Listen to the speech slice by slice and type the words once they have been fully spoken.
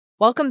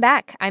Welcome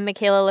back. I'm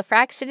Michaela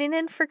Lafrax, sitting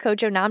in for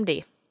Kojo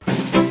Namdi.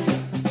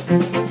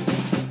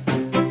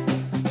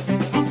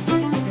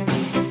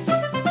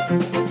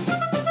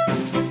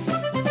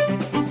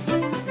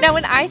 Now,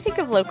 when I think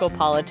of local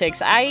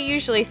politics, I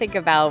usually think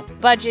about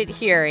budget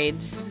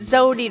hearings,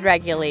 zoning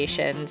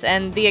regulations,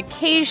 and the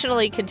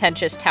occasionally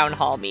contentious town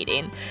hall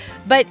meeting.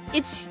 But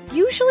it's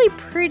usually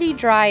pretty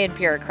dry and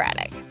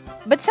bureaucratic.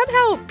 But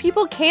somehow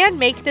people can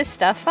make this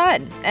stuff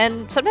fun,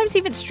 and sometimes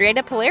even straight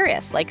up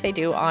hilarious, like they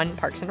do on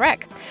Parks and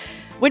Rec.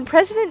 When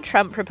President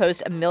Trump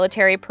proposed a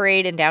military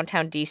parade in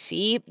downtown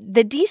D.C.,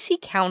 the D.C.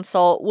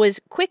 Council was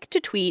quick to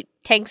tweet,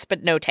 "Tanks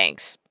but no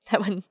tanks." That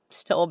one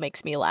still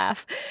makes me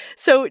laugh.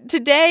 So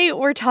today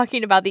we're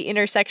talking about the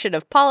intersection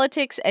of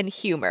politics and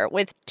humor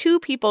with two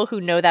people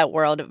who know that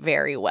world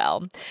very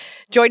well.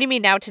 Joining me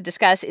now to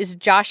discuss is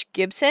Josh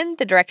Gibson,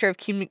 the Director of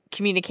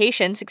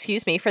Communications,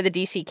 for the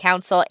DC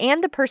Council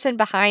and the person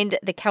behind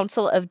the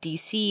Council of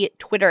DC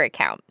Twitter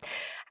account.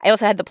 I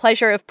also had the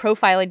pleasure of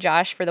profiling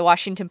Josh for the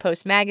Washington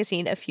Post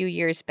magazine a few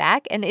years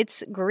back, and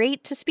it's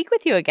great to speak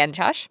with you again,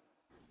 Josh.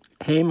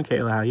 Hey,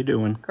 Michaela, how you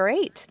doing?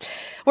 Great.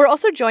 We're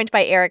also joined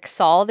by Eric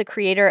Saul, the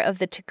creator of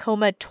the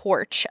Tacoma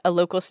Torch, a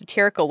local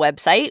satirical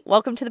website.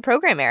 Welcome to the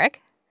program, Eric.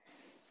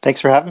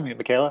 Thanks for having me,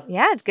 Michaela.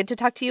 Yeah, it's good to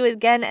talk to you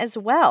again as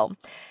well.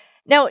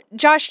 Now,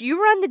 Josh,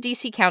 you run the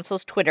DC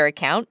Council's Twitter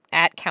account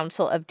at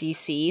Council of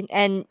DC,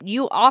 and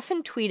you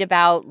often tweet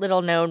about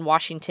little-known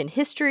Washington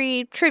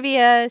history,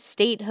 trivia,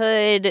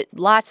 statehood,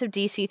 lots of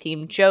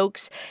DC-themed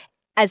jokes,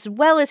 as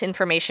well as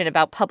information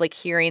about public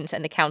hearings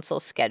and the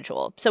council's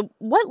schedule. So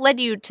what led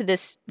you to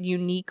this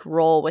unique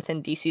role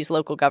within DC's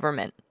local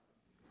government?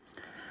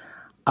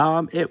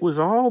 It was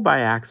all by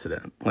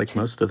accident, like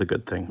most of the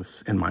good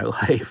things in my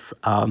life.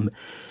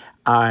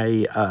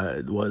 I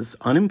was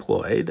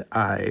unemployed.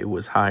 I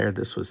was hired,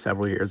 this was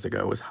several years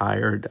ago, was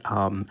hired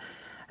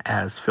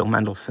as Phil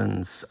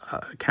Mendelson's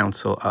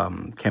council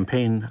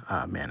campaign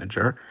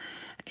manager.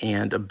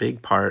 And a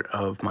big part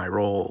of my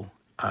role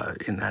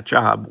in that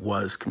job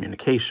was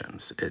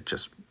communications. It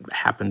just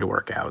happened to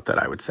work out that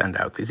I would send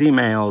out these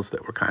emails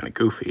that were kind of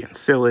goofy and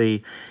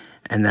silly.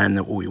 And then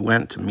when we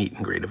went to meet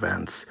and greet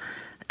events,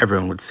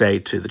 everyone would say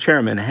to the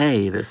chairman,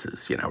 "Hey, this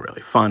is,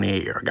 really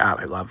funny," or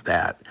 "God, I love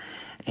that."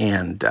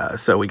 And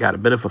so we got a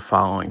bit of a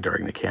following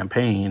during the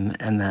campaign.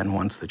 And then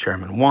once the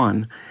chairman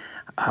won,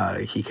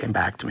 he came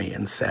back to me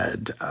and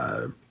said,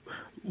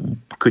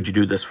 "Could you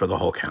do this for the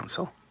whole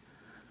council?"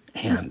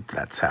 And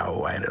that's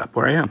how I ended up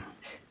where I am.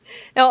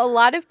 Now, a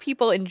lot of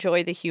people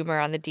enjoy the humor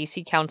on the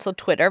DC Council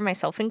Twitter,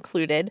 myself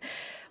included.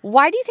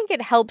 Why do you think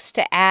it helps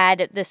to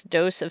add this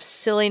dose of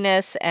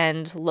silliness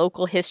and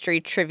local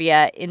history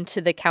trivia into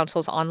the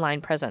council's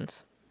online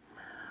presence?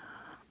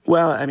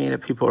 Well,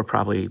 people are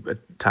probably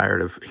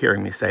tired of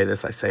hearing me say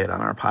this. I say it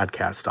on our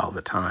podcast all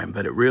the time,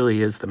 but it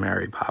really is the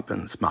Mary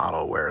Poppins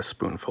model where a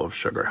spoonful of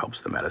sugar helps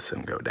the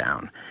medicine go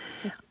down.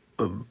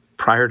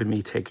 Prior to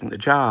me taking the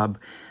job,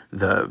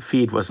 the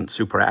feed wasn't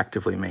super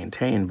actively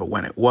maintained, but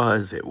when it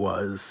was,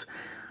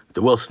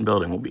 the Wilson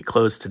Building will be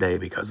closed today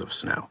because of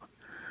snow.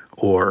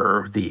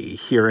 Or the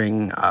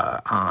hearing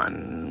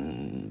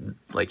on,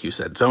 like you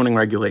said, zoning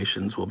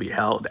regulations will be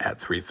held at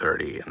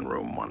 3:30 in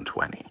room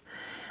 120.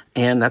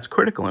 And that's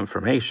critical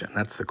information.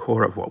 That's the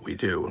core of what we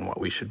do and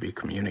what we should be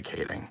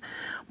communicating.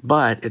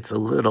 But it's a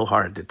little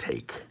hard to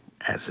take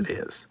as it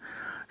is.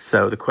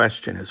 So the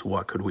question is,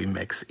 what could we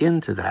mix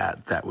into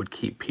that would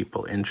keep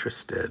people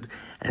interested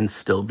and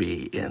still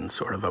be in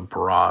sort of a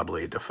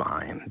broadly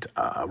defined,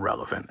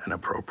 relevant and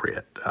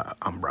appropriate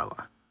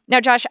umbrella? Now,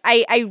 Josh,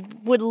 I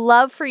would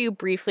love for you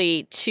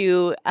briefly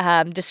to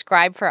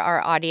describe for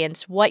our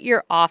audience what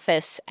your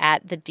office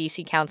at the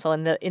DC Council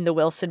in the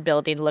Wilson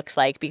Building looks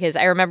like, because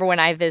I remember when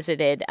I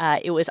visited,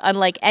 it was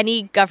unlike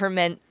any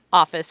government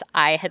office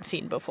I had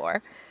seen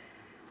before.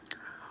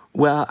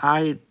 Well,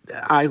 I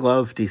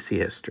love DC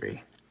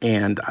history.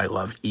 And I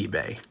love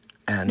eBay,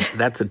 and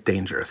that's a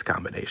dangerous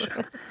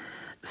combination.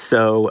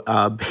 So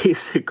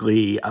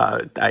basically,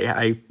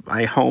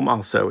 my home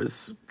also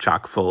is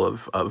chock full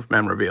of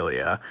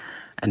memorabilia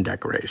and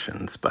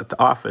decorations, but the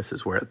office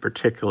is where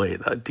particularly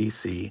the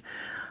DC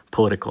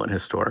political and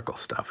historical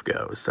stuff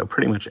goes. So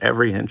pretty much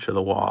every inch of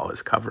the wall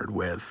is covered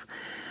with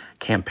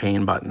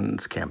campaign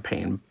buttons,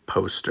 campaign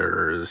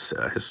posters,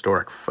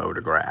 historic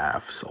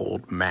photographs,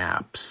 old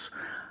maps,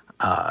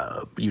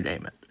 you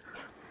name it.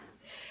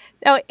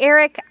 Now,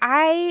 Eric,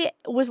 I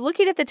was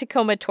looking at the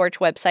Tacoma Torch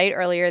website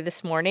earlier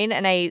this morning,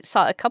 and I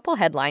saw a couple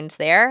headlines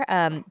there.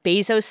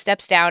 Bezos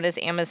steps down as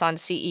Amazon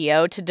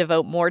CEO to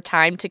devote more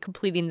time to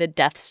completing the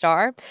Death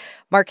Star.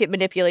 Market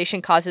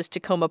manipulation causes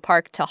Tacoma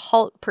Park to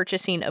halt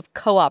purchasing of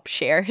co-op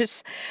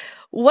shares.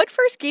 What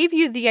first gave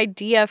you the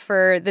idea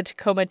for the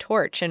Tacoma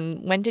Torch,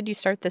 and when did you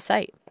start the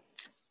site?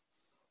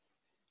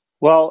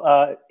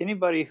 Well,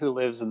 anybody who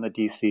lives in the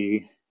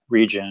DC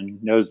region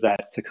knows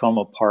that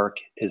Tacoma Park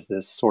is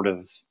this sort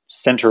of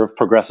center of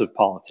progressive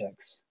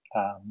politics.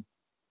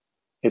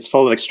 It's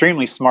full of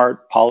extremely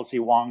smart policy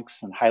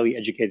wonks and highly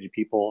educated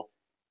people.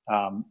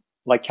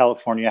 Like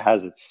California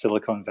has its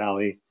Silicon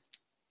Valley,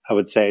 I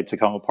would say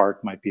Tacoma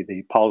Park might be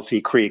the policy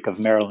creek of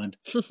Maryland.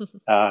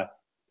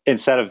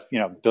 Instead of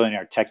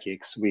billionaire tech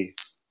geeks, we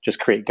just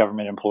create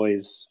government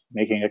employees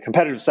making a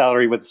competitive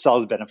salary with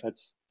solid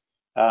benefits.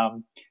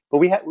 But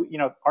we have,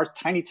 our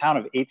tiny town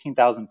of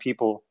 18,000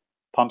 people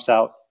pumps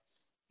out,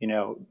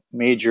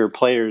 major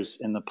players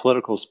in the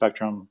political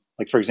spectrum.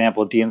 Like, for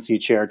example, DNC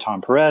chair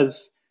Tom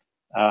Perez.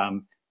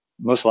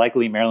 Most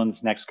likely,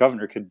 Maryland's next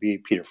governor could be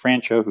Peter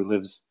Franchot, who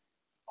lives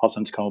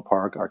also in Tacoma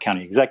Park. Our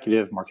county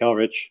executive, Mark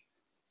Elrich.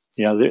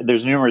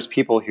 There's numerous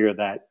people here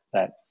that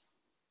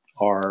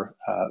are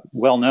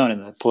well known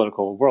in the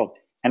political world,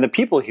 and the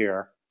people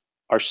here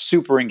are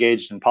super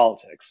engaged in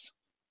politics.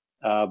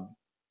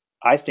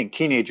 I think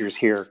teenagers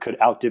here could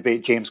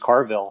out-debate James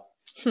Carville,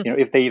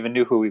 if they even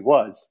knew who he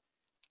was.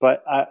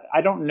 But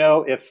I don't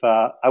know if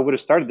I would have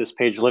started this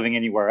page living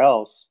anywhere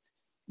else,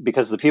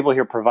 because the people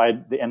here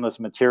provide the endless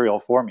material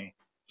for me.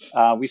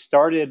 We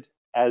started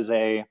as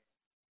a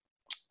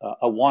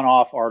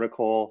one-off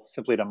article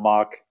simply to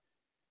mock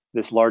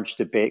this large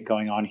debate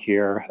going on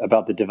here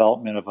about the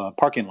development of a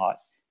parking lot.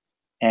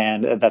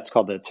 And that's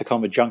called the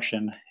Tacoma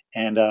Junction.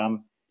 And,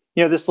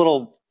 this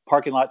little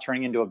parking lot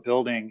turning into a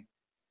building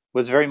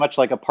was very much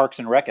like a Parks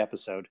and Rec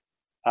episode.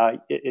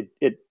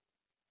 It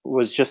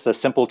was just a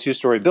simple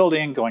 2-story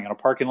building going on a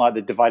parking lot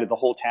that divided the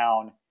whole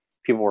town.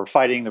 People were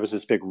fighting. There was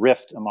this big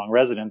rift among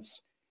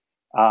residents.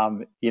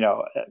 At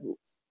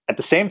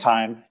the same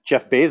time,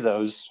 Jeff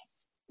Bezos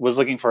was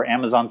looking for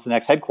Amazon's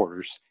next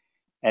headquarters.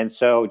 And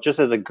so just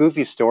as a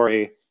goofy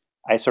story,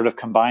 I sort of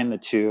combined the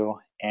two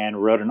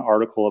and wrote an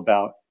article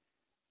about,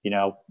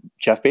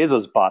 Jeff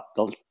Bezos bought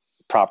the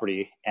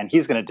property and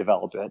he's going to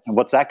develop it. And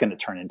what's that going to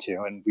turn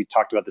into? And we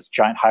talked about this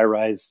giant high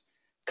rise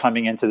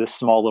coming into this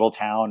small little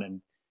town.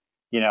 And,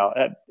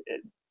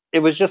 it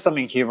was just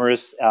something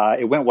humorous.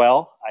 It went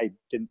well. I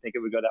didn't think it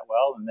would go that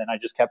well. And then I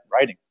just kept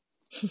writing.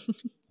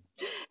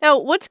 Now,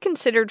 what's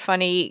considered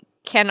funny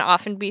can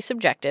often be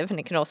subjective, and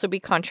it can also be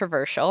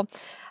controversial.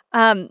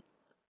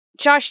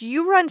 Josh,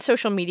 you run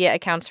social media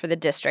accounts for the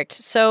district,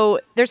 so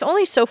there's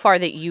only so far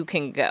that you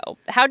can go.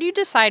 How do you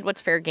decide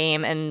what's fair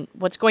game and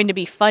what's going to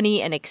be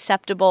funny and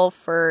acceptable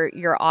for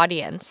your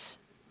audience?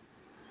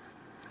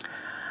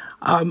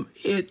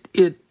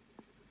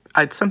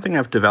 It's something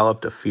I've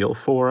developed a feel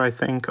for, I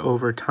think,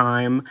 over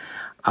time.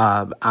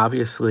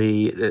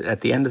 Obviously,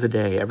 at the end of the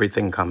day,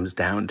 everything comes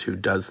down to,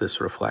 does this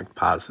reflect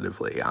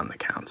positively on the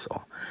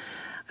council?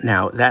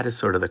 Now, that is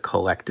sort of the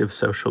collective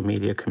social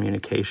media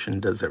communication.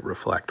 Does it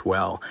reflect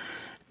well?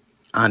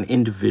 On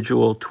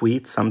individual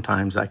tweets,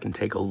 sometimes I can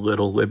take a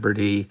little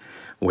liberty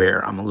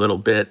where I'm a little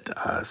bit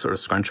sort of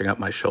scrunching up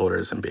my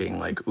shoulders and being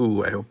like,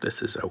 ooh, I hope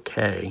this is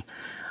okay.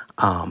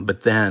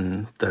 But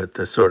then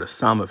the sort of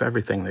sum of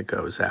everything that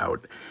goes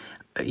out,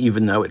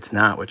 even though it's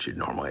not what you'd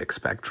normally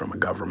expect from a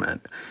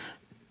government,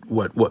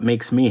 what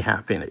makes me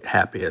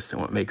happiest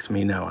and what makes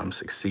me know I'm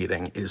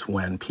succeeding is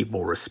when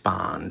people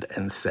respond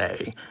and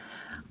say,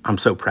 I'm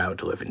so proud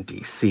to live in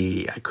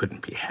D.C. I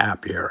couldn't be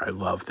happier. I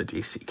love the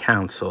D.C.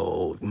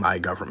 Council. My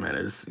government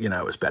is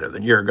better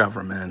than your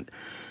government.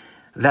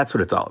 That's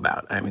what it's all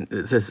about. I mean,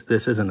 this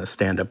isn't a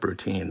stand-up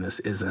routine. This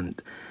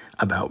isn't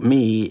about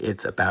me.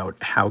 It's about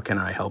how can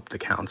I help the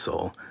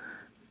council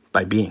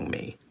by being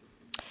me,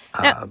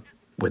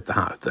 with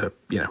the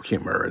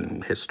humor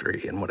and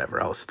history and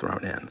whatever else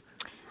thrown in.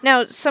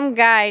 Now, some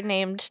guy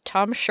named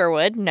Tom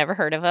Sherwood, never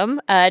heard of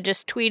him,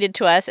 just tweeted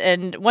to us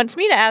and wants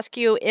me to ask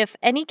you if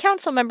any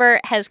council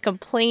member has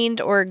complained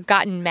or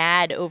gotten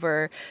mad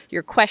over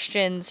your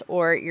questions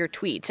or your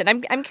tweets.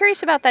 And I'm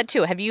curious about that,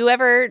 too. Have you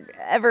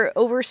ever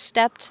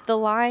overstepped the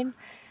line?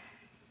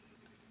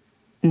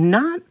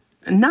 Not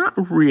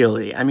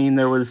really. I mean,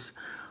 there was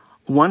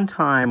one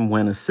time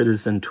when a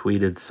citizen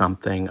tweeted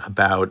something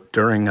about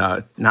during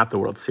not the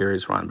World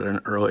Series run, but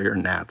an earlier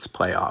Nats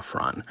playoff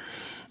run.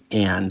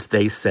 And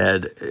they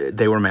said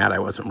they were mad I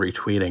wasn't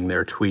retweeting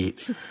their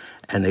tweet.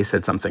 And they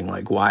said something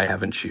like, why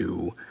haven't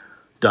you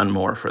done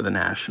more for the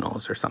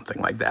Nationals or something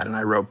like that? And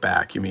I wrote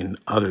back, you mean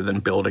other than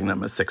building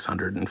them a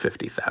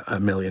 $650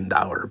 million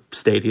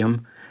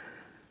stadium?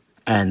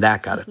 And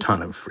that got a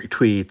ton of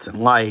retweets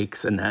and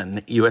likes. And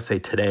then USA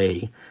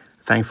Today,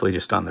 thankfully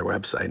just on their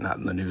website, not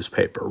in the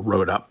newspaper,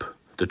 wrote up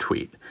the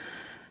tweet.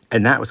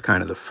 And that was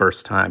kind of the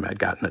first time I'd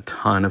gotten a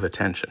ton of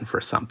attention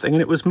for something.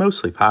 And it was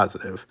mostly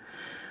positive.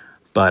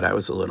 But I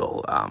was a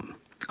little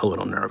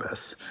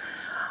nervous.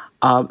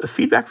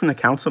 Feedback from the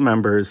council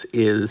members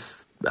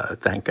is,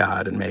 thank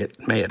God, and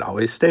may it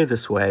always stay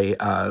this way,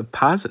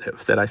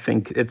 positive. That I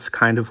think it's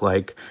kind of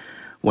like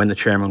when the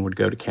chairman would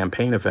go to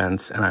campaign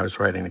events and I was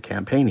writing the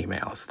campaign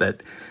emails,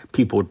 that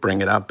people would bring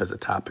it up as a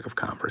topic of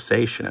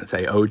conversation and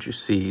say, oh, did you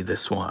see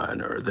this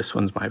one? Or this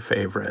one's my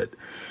favorite.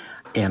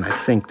 And I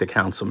think the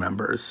council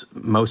members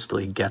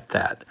mostly get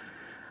that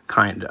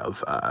kind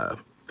of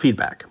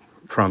feedback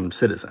from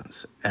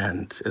citizens.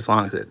 And as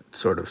long as it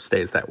sort of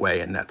stays that way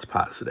and nets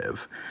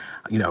positive,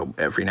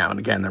 every now and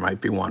again there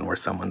might be one where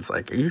someone's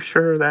like, are you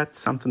sure that's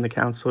something the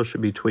council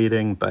should be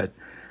tweeting? But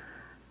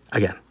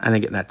again, I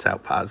think it nets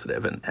out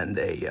positive and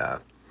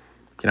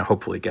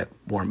hopefully get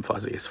warm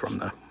fuzzies from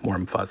the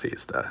warm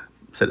fuzzies the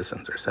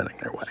citizens are sending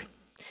their way.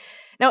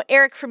 Now,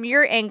 Eric, from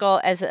your angle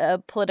as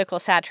a political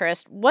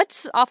satirist,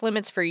 what's off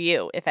limits for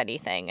you, if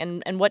anything,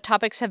 and what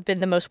topics have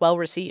been the most well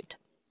received?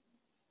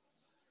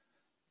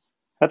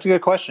 That's a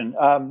good question.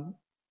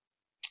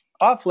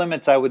 Off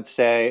limits, I would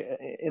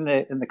say, in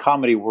the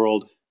comedy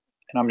world,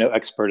 and I'm no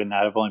expert in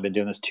that. I've only been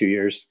doing this 2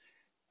 years.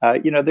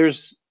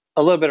 There's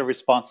a little bit of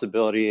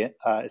responsibility,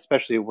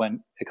 especially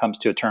when it comes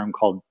to a term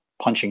called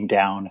punching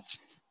down,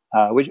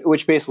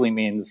 which basically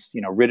means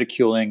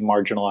ridiculing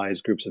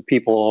marginalized groups of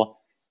people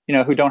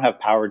who don't have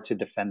power to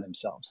defend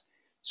themselves.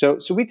 So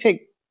we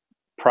take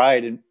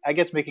pride in, I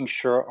guess, making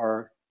sure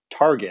our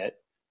target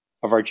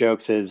of our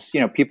jokes is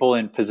people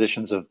in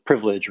positions of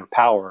privilege or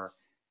power.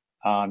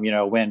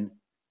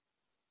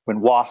 When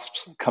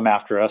WASPs come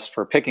after us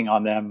for picking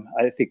on them,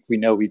 I think we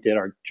know we did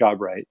our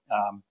job right.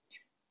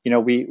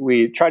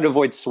 We try to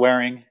avoid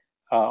swearing,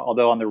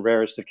 although on the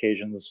rarest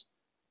occasions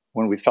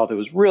when we felt it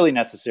was really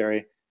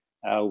necessary,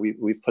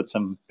 we put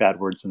some bad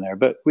words in there.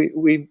 But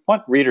we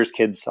want readers'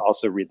 kids to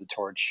also read the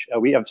torch.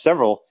 We have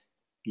several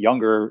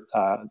younger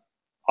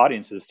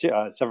audiences, too,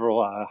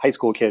 several high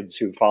school kids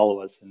who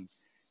follow us and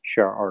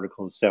share our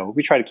articles. So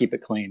we try to keep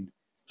it clean.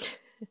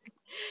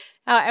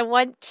 I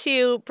want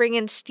to bring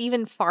in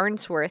Stephen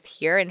Farnsworth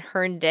here in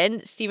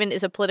Herndon. Stephen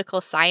is a political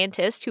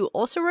scientist who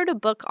also wrote a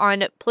book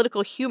on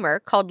political humor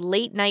called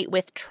Late Night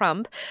with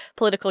Trump,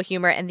 Political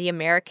Humor and the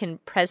American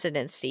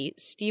Presidency.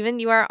 Stephen,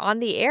 you are on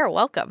the air.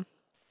 Welcome.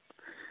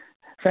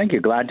 Thank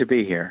you. Glad to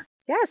be here.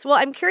 Yes. Well,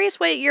 I'm curious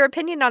what your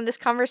opinion on this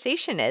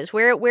conversation is.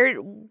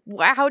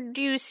 How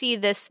do you see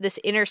this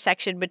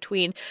intersection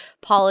between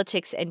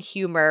politics and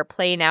humor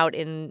playing out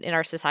in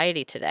our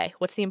society today?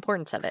 What's the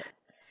importance of it?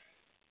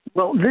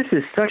 Well, this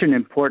is such an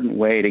important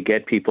way to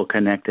get people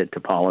connected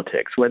to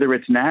politics, whether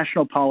it's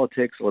national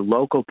politics or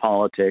local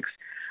politics.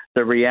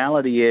 The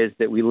reality is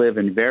that we live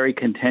in very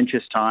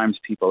contentious times.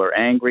 People are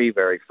angry,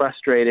 very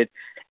frustrated.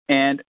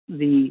 And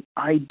the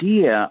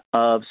idea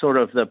of sort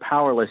of the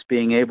powerless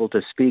being able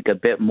to speak a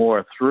bit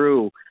more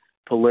through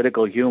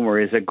political humor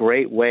is a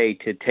great way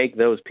to take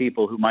those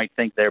people who might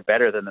think they're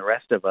better than the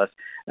rest of us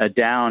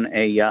down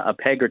a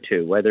peg or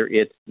two, whether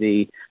it's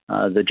the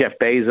Jeff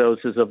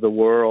Bezoses of the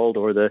world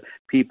or the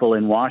people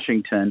in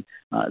Washington.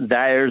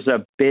 There's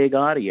a big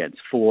audience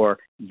for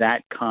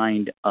that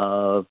kind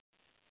of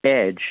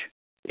edge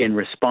in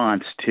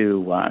response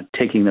to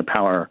taking the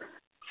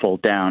powerful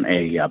down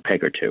a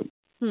peg or two.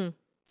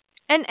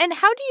 And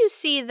how do you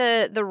see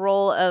the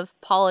role of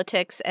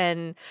politics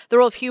and the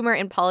role of humor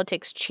in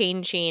politics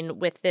changing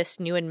with this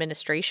new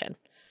administration?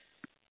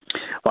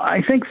 Well,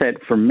 I think that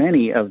for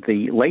many of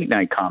the late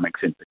night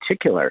comics in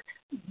particular,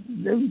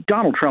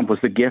 Donald Trump was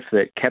the gift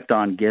that kept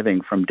on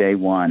giving from day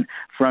one.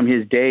 From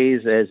his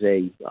days as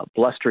a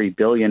blustery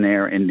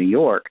billionaire in New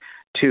York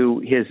to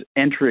his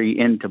entry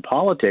into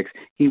politics,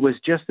 he was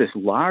just this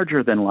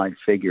larger-than-life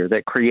figure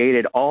that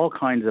created all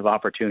kinds of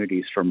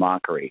opportunities for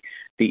mockery.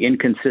 The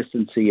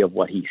inconsistency of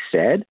what he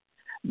said,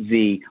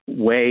 the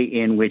way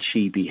in which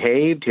he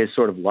behaved, his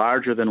sort of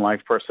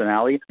larger-than-life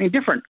personality. I mean,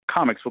 different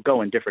comics will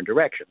go in different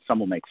directions. Some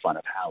will make fun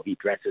of how he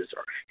dresses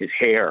or his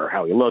hair or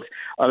how he looks.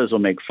 Others will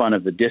make fun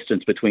of the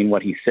distance between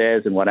what he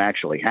says and what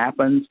actually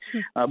happens.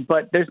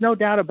 But there's no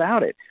doubt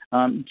about it.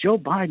 Joe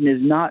Biden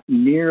is not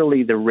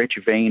nearly the rich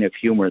vein of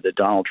humor that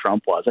Donald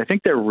Trump was. I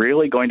think they're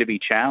really going to be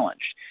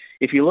challenged.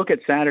 If you look at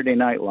Saturday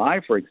Night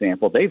Live, for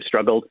example, they've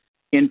struggled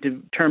in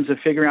terms of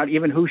figuring out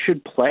even who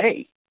should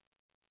play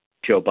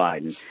Joe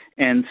Biden.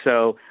 And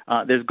so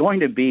there's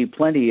going to be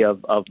plenty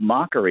of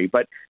mockery.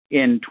 But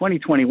in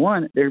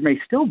 2021, there may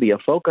still be a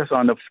focus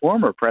on the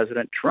former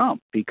President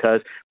Trump, because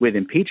with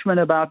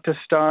impeachment about to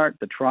start,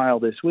 the trial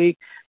this week,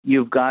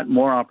 you've got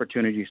more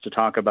opportunities to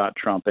talk about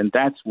Trump. And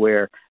that's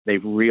where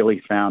they've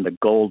really found a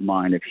gold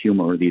mine of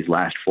humor these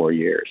last 4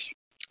 years.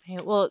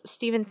 Well,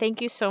 Stephen,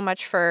 thank you so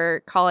much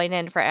for calling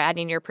in, for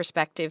adding your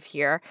perspective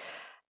here.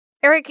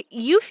 Eric,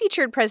 you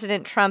featured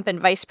President Trump and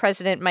Vice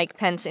President Mike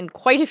Pence in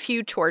quite a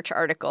few Torch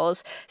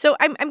articles. So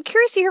I'm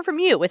curious to hear from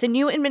you. With a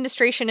new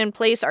administration in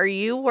place, are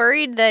you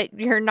worried that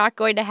you're not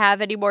going to have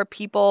any more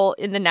people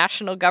in the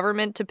national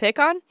government to pick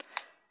on?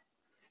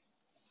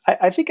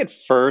 I think at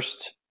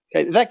first,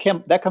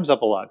 that comes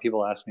up a lot.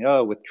 People ask me,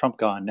 oh, with Trump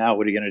gone, now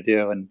what are you going to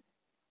do? And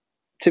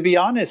to be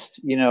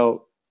honest,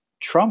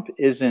 Trump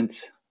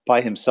isn't by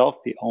himself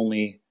the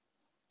only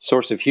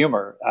source of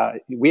humor.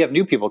 We have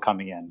new people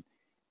coming in.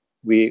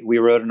 We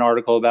wrote an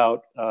article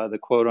about the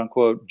quote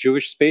unquote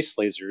Jewish space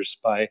lasers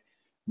by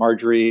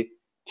Marjorie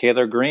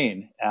Taylor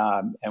Greene.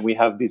 And we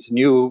have these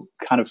new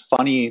kind of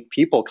funny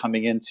people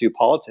coming into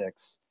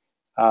politics.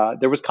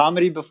 There was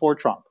comedy before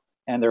Trump,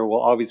 and there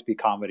will always be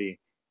comedy.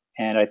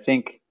 And I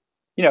think,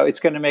 it's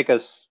going to make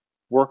us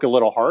work a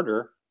little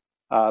harder,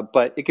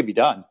 but it could be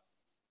done.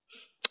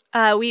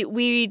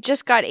 We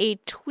just got a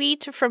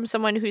tweet from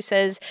someone who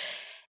says,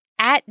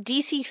 At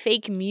DC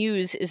Fake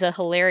Muse is a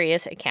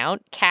hilarious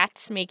account.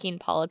 Cats making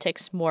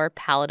politics more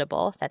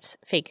palatable. That's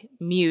Fake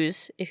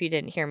Muse, if you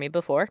didn't hear me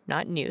before,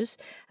 not news.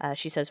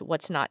 She says,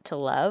 what's not to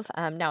love?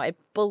 Now, I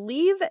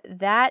believe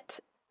that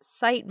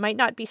site might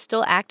not be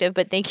still active,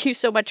 but thank you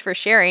so much for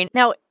sharing.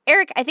 Now,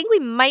 Eric, I think we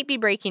might be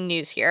breaking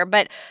news here,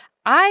 but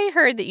I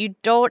heard that you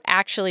don't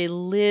actually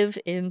live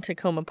in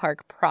Takoma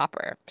Park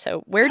proper.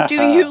 So where do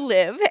you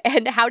live,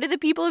 and how do the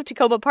people of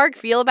Takoma Park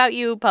feel about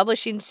you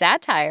publishing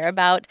satire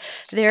about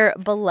their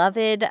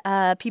beloved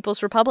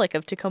People's Republic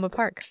of Takoma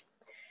Park?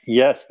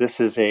 Yes, this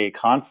is a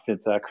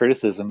constant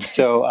criticism.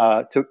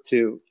 So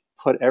to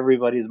put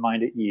everybody's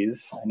mind at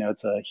ease, I know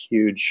it's a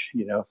huge,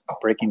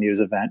 breaking news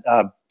event.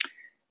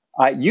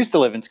 I used to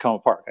live in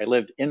Takoma Park. I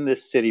lived in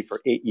this city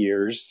for 8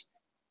 years,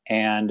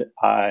 and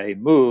I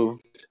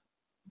moved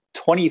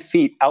 20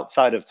 feet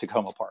outside of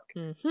Takoma Park.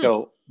 Mm-hmm.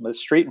 So the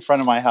street in front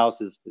of my house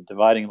is the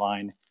dividing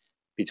line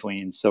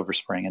between Silver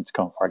Spring and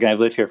Takoma Park. And I've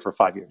lived here for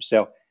 5 years.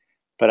 So,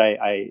 but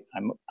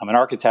I'm an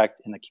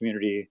architect in the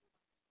community.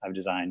 I've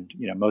designed,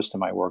 most of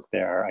my work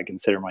there. I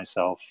consider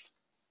myself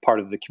part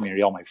of the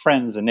community, all my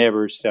friends and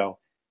neighbors. So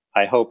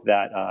I hope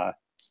that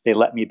they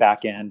let me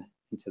back into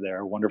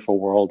their wonderful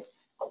world.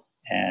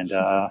 And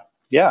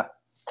yeah.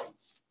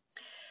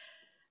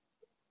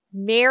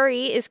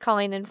 Mary is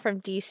calling in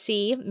from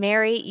DC.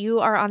 Mary,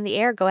 you are on the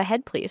air. Go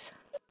ahead, please.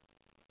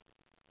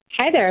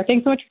 Hi there.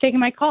 Thanks so much for taking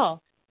my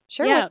call.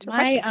 Sure. Yeah,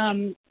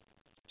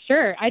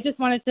 sure. I just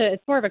wanted to,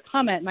 it's more of a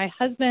comment. My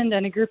husband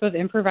and a group of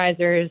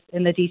improvisers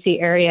in the DC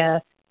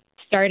area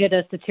started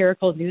a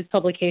satirical news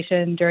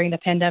publication during the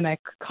pandemic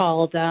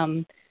called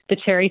The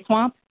Cherry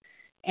Swamp.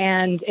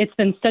 And it's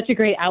been such a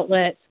great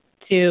outlet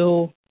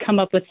to come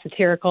up with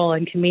satirical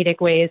and comedic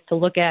ways to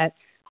look at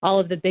all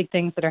of the big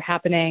things that are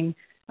happening.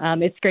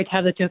 It's great to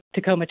have the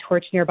Takoma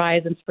Torch nearby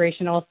as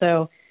inspiration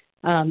also.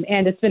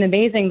 And it's been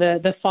amazing,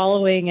 the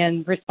following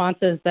and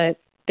responses that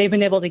they've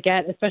been able to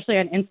get, especially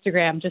on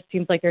Instagram. Just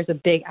seems like there's a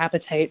big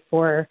appetite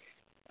for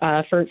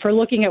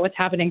looking at what's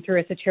happening through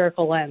a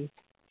satirical lens.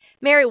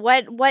 Mary,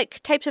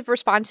 what types of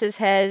responses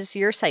has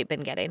your site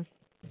been getting?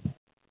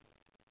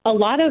 A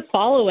lot of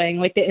following,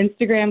 like the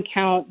Instagram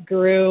count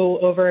grew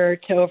over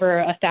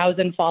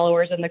 1,000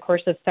 followers in the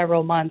course of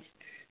several months.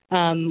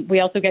 We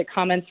also get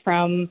comments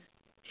from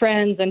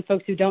friends and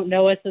folks who don't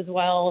know us as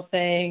well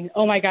saying,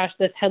 oh my gosh,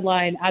 this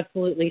headline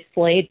absolutely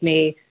slayed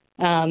me,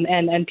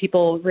 and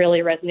people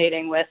really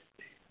resonating with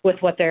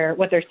what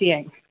they're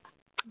seeing.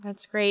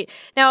 That's great.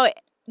 Now,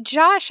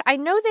 Josh, I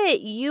know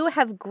that you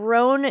have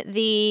grown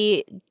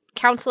the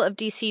Council of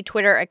DC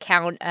Twitter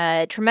account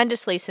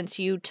tremendously since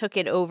you took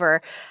it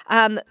over.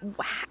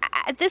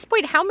 At this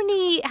point, how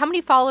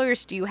many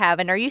followers do you have?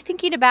 And are you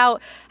thinking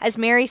about, as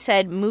Mary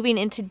said, moving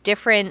into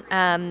different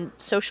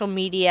social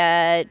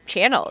media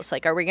channels?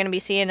 Like, are we going to be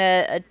seeing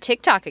a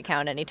TikTok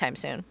account anytime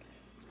soon?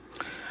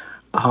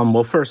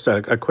 Well, first,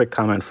 a quick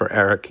comment for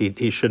Eric.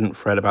 He shouldn't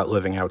fret about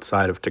living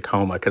outside of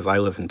Tacoma because I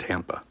live in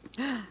Tampa.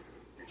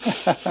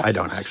 I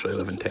don't actually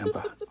live in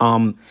Tampa.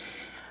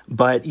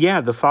 But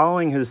yeah, the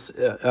following has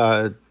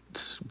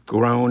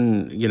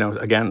grown,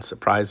 again,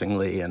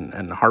 surprisingly and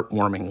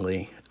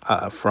heartwarmingly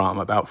from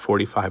about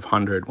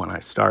 4,500 when I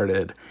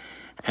started,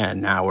 and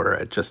now we're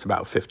at just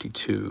about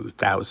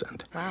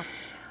 52,000.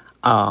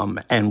 Wow.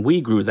 And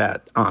we grew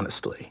that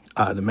honestly.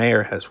 The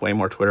mayor has way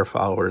more Twitter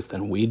followers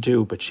than we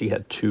do, but she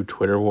had 2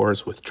 Twitter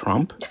wars with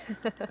Trump,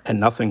 and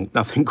nothing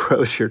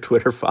grows your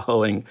Twitter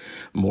following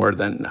more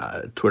than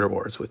Twitter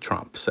wars with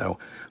Trump. So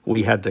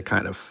we had to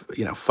kind of,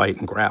 fight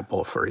and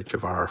grapple for each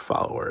of our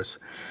followers.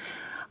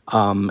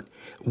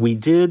 We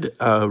did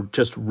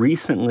just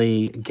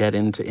recently get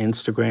into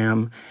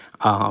Instagram.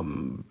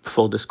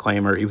 Full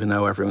disclaimer, even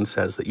though everyone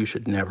says that you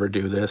should never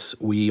do this,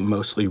 we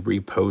mostly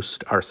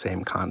repost our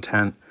same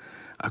content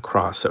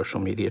across social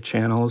media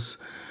channels.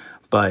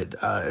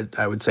 But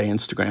I would say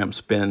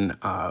Instagram's been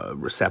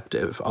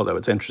receptive, although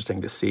it's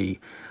interesting to see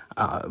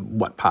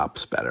what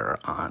pops better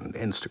on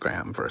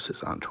Instagram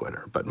versus on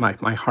Twitter. But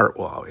my heart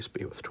will always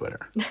be with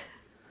Twitter.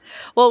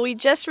 Well, we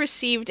just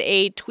received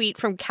a tweet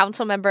from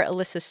Councilmember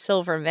Alyssa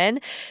Silverman.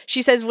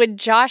 She says, when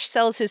Josh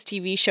sells his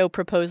TV show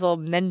proposal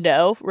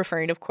Mendo,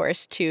 referring, of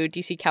course, to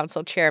DC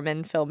Council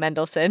Chairman Phil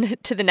Mendelson,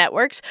 to the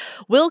networks,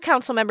 will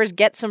council members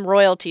get some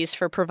royalties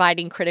for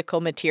providing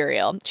critical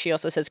material? She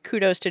also says,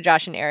 kudos to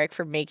Josh and Eric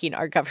for making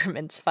our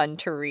governments fun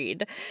to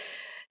read.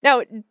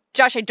 Now,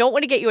 Josh, I don't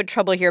want to get you in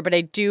trouble here, but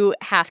I do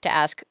have to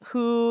ask,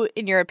 who,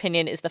 in your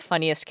opinion, is the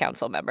funniest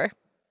council member?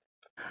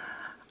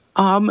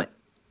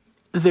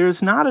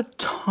 There's not a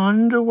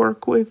ton to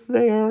work with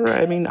there.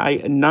 I mean,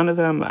 none of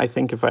them, I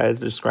think if I had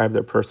to describe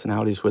their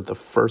personalities with the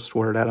first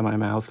word out of my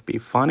mouth, be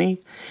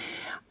funny.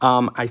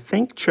 I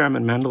think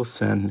Chairman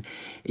Mendelson,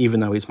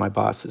 even though he's my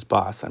boss's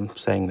boss, I'm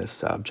saying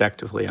this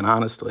objectively and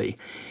honestly,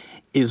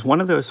 is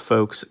one of those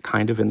folks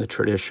kind of in the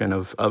tradition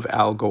of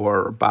Al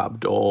Gore or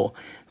Bob Dole,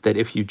 that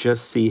if you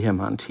just see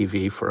him on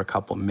TV for a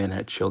couple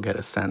minutes, you'll get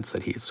a sense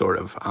that he's sort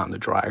of on the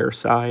drier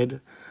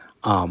side,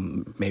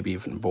 maybe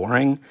even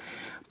boring.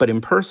 But in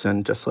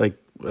person, just like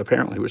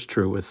apparently was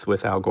true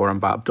with Al Gore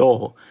and Bob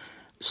Dole,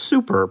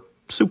 super,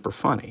 super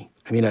funny.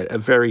 I mean, a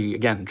very,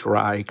 again,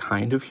 dry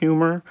kind of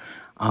humor,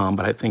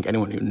 but I think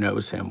anyone who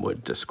knows him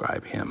would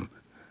describe him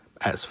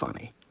as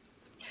funny.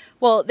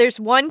 Well, there's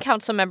one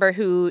council member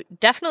who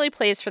definitely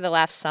plays for the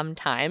laughs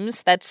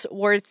sometimes. That's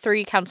Ward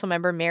 3 council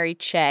member Mary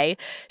Cheh.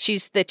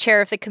 She's the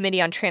chair of the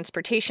Committee on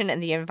Transportation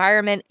and the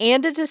Environment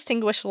and a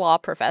distinguished law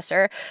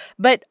professor.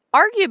 But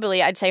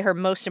arguably, I'd say her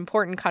most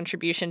important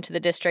contribution to the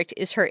district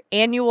is her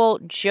annual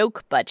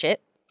joke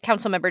budget.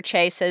 Councilmember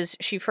Cheh says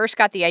she first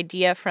got the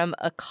idea from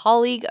a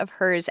colleague of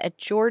hers at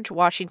George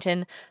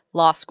Washington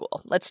Law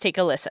School. Let's take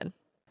a listen.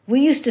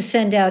 We used to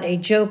send out a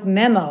joke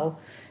memo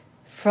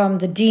from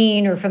the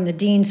dean or from the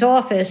dean's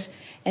office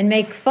and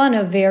make fun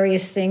of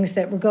various things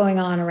that were going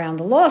on around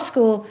the law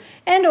school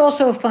and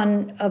also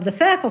fun of the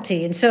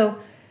faculty. And so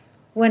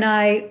when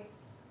I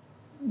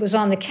was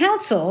on the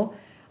council,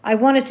 I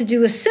wanted to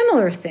do a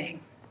similar thing.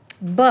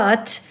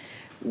 But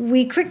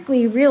we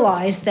quickly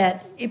realized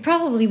that it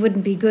probably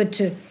wouldn't be good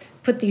to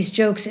put these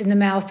jokes in the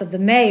mouth of the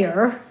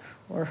mayor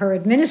or her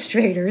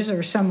administrators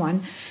or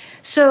someone.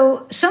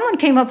 So someone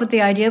came up with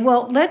the idea,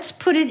 well, let's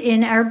put it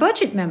in our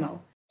budget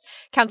memo.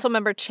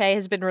 Councilmember Cheh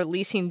has been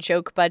releasing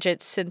joke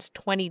budgets since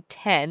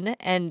 2010,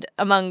 and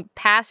among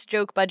past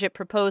joke budget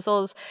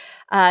proposals,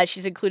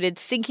 she's included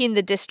syncing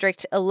the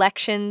district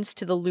elections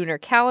to the lunar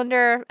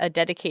calendar, a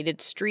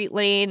dedicated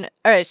lane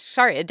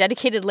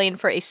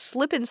for a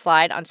slip and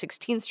slide on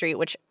 16th Street,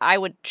 which I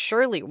would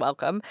surely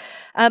welcome.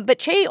 But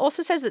Cheh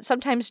also says that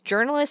sometimes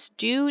journalists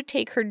do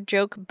take her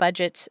joke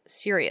budgets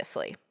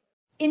seriously.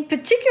 In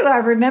particular, I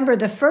remember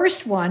the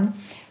first one.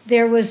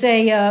 There was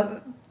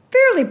a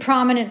fairly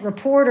prominent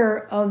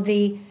reporter of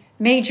the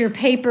major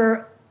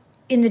paper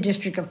in the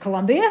District of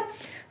Columbia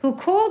who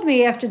called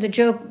me after the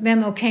joke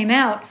memo came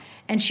out,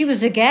 and she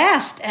was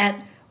aghast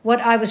at what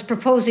I was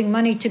proposing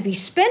money to be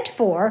spent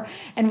for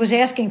and was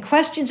asking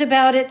questions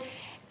about it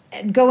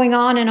and going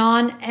on.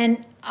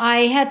 And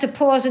I had to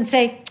pause and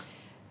say,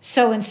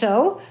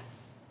 so-and-so,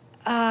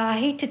 I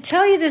hate to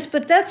tell you this,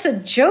 but that's a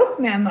joke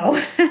memo.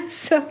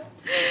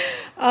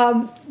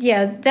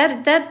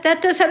 That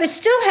does happen. It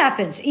still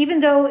happens, even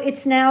though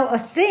it's now a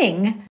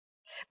thing.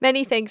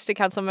 Many thanks to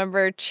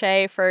Councilmember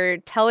Cheh for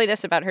telling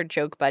us about her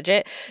joke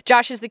budget.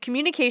 Josh is the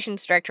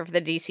communications director for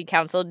the DC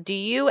Council. Do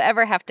you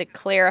ever have to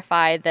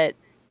clarify that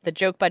the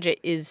joke budget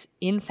is,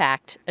 in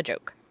fact, a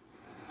joke?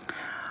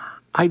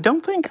 I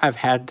don't think I've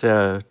had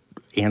to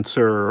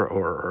answer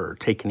or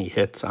take any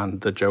hits on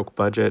the joke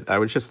budget. I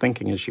was just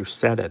thinking as you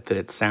said it that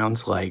it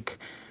sounds like,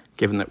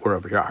 given that we're a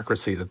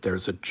bureaucracy, that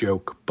there's a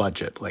joke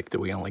budget, like that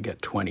we only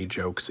get 20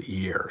 jokes a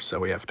year, so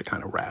we have to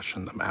kind of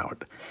ration them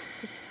out.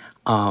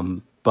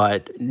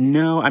 But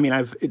no, I mean,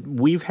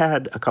 we've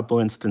had a couple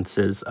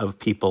instances of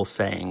people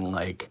saying,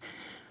 like,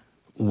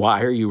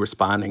 why are you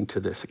responding to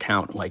this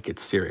account like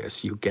it's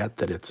serious? You get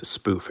that it's a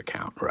spoof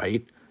account,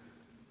 right?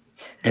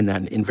 And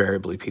then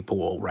invariably people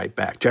will write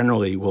back.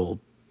 Generally, we'll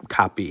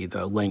copy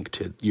the link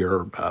to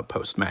your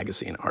Post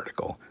magazine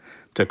article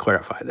to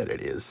clarify that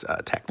it is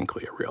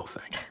technically a real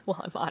thing. Well,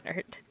 I'm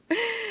honored.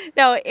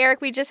 Now, Eric,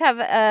 we just have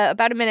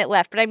about a minute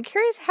left, but I'm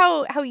curious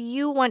how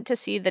you want to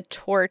see the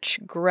torch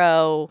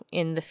grow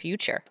in the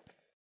future.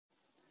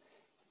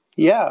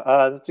 Yeah,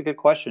 that's a good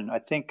question. I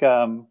think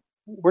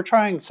we're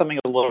trying something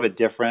a little bit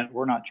different.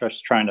 We're not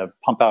just trying to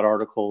pump out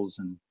articles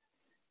and,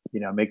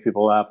 make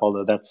people laugh,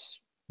 although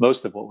that's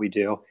most of what we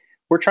do.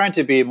 We're trying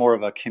to be more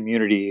of a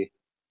community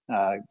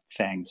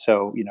thing.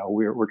 So,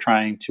 we're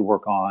trying to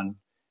work on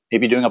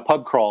maybe doing a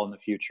pub crawl in the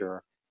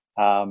future,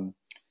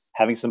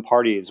 having some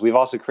parties. We've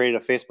also created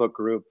a Facebook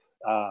group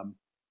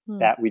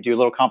that we do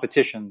little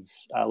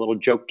competitions, little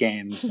joke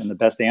games, and the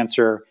best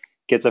answer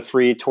gets a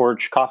free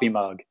Torch coffee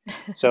mug.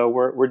 So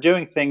we're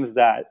doing things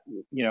that,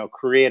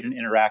 create an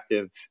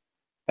interactive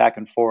back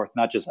and forth,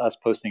 not just us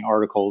posting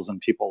articles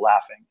and people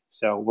laughing.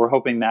 So we're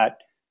hoping that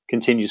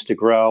continues to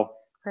grow.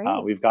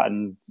 We've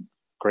gotten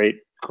great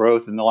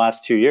growth in the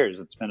last 2 years.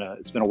 It's been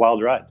a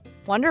wild ride.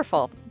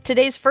 Wonderful.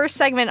 Today's first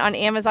segment on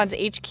Amazon's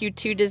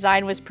HQ2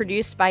 Design was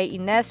produced by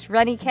Ines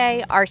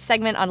Renike. Our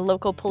segment on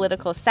local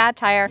political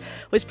satire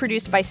was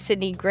produced by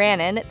Sydney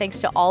Grannon. Thanks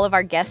to all of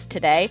our guests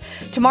today.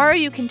 Tomorrow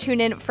you can tune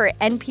in for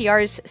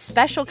NPR's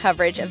special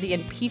coverage of the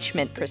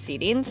impeachment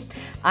proceedings.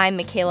 I'm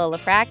Michaela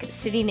Lafrac,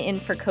 sitting in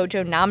for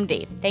Kojo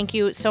Namdi. Thank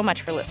you so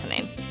much for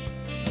listening.